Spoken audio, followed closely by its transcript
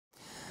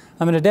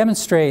I'm going to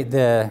demonstrate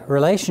the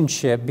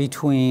relationship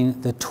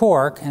between the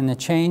torque and the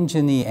change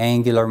in the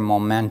angular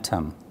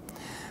momentum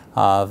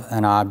of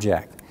an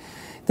object.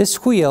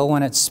 This wheel,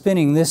 when it's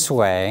spinning this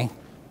way,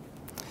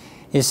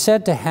 is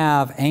said to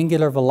have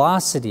angular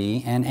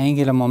velocity and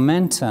angular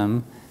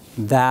momentum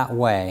that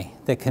way,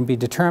 that can be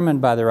determined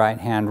by the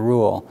right-hand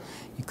rule.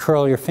 You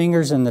curl your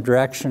fingers in the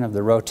direction of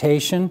the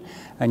rotation,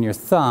 and your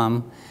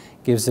thumb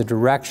gives the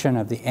direction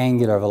of the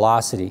angular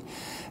velocity.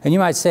 And you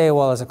might say,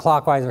 well, is it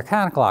clockwise or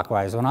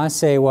counterclockwise? When I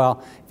say,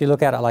 well, if you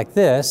look at it like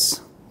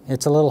this,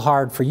 it's a little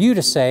hard for you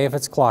to say if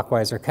it's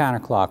clockwise or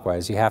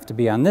counterclockwise. You have to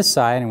be on this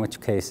side, in which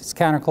case it's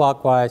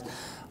counterclockwise.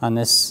 On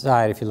this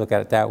side, if you look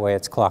at it that way,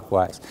 it's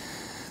clockwise.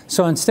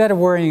 So instead of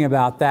worrying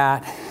about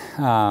that,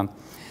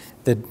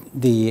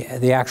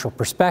 the actual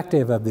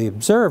perspective of the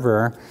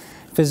observer,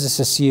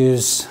 physicists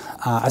use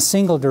a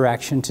single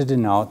direction to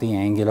denote the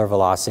angular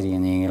velocity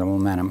and the angular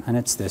momentum, and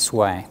it's this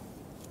way.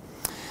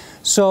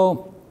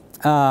 So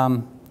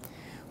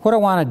what I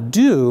want to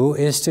do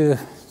is to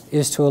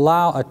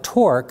allow a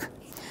torque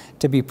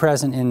to be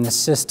present in the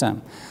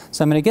system.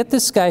 So I'm going to get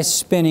this guy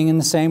spinning in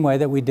the same way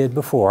that we did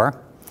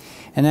before,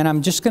 and then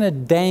I'm just going to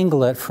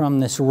dangle it from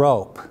this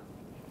rope.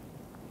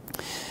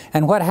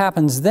 And what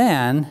happens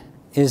then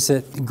is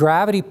that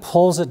gravity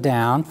pulls it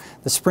down,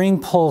 the spring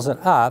pulls it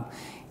up.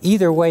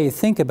 Either way you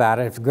think about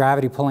it, if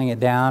gravity pulling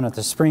it down or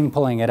the spring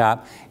pulling it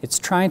up, it's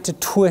trying to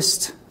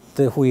twist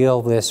the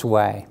wheel this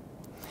way.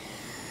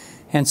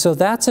 And so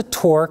that's a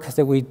torque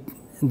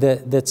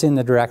that's in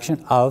the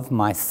direction of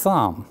my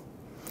thumb.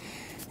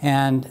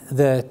 And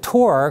the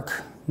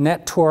torque,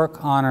 net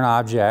torque on an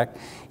object,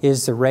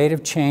 is the rate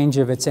of change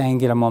of its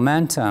angular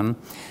momentum.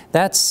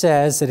 That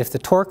says that if the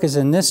torque is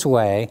in this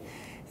way,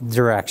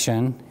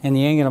 direction, and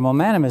the angular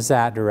momentum is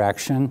that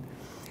direction,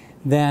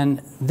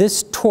 then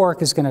this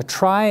torque is going to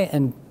try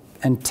and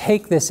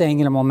take this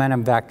angular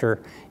momentum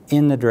vector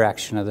in the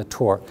direction of the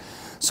torque.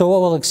 So what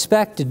we'll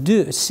expect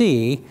to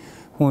see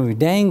when we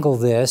dangle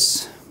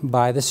this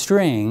by the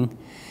string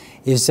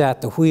is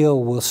that the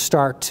wheel will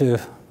start to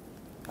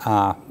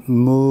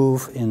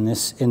move in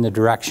the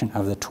direction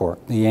of the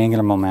torque, the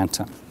angular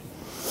momentum.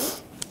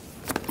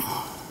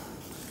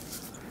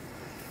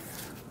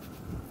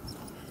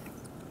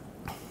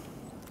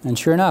 And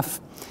sure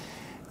enough,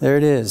 there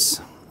it is.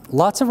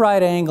 Lots of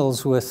right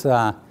angles with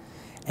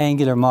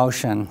angular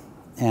motion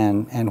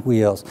and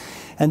wheels.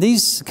 And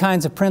these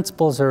kinds of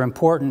principles are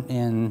important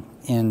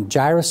in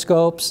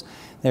gyroscopes.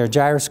 There are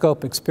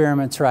gyroscope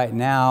experiments right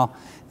now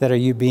that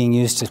are being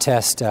used to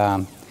test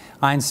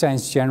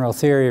Einstein's general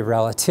theory of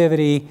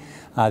relativity.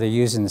 They're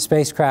used in the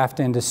spacecraft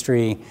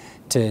industry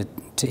to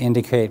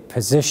indicate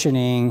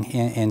positioning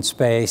in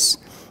space.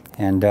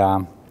 And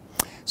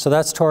so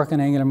that's torque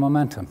and angular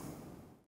momentum.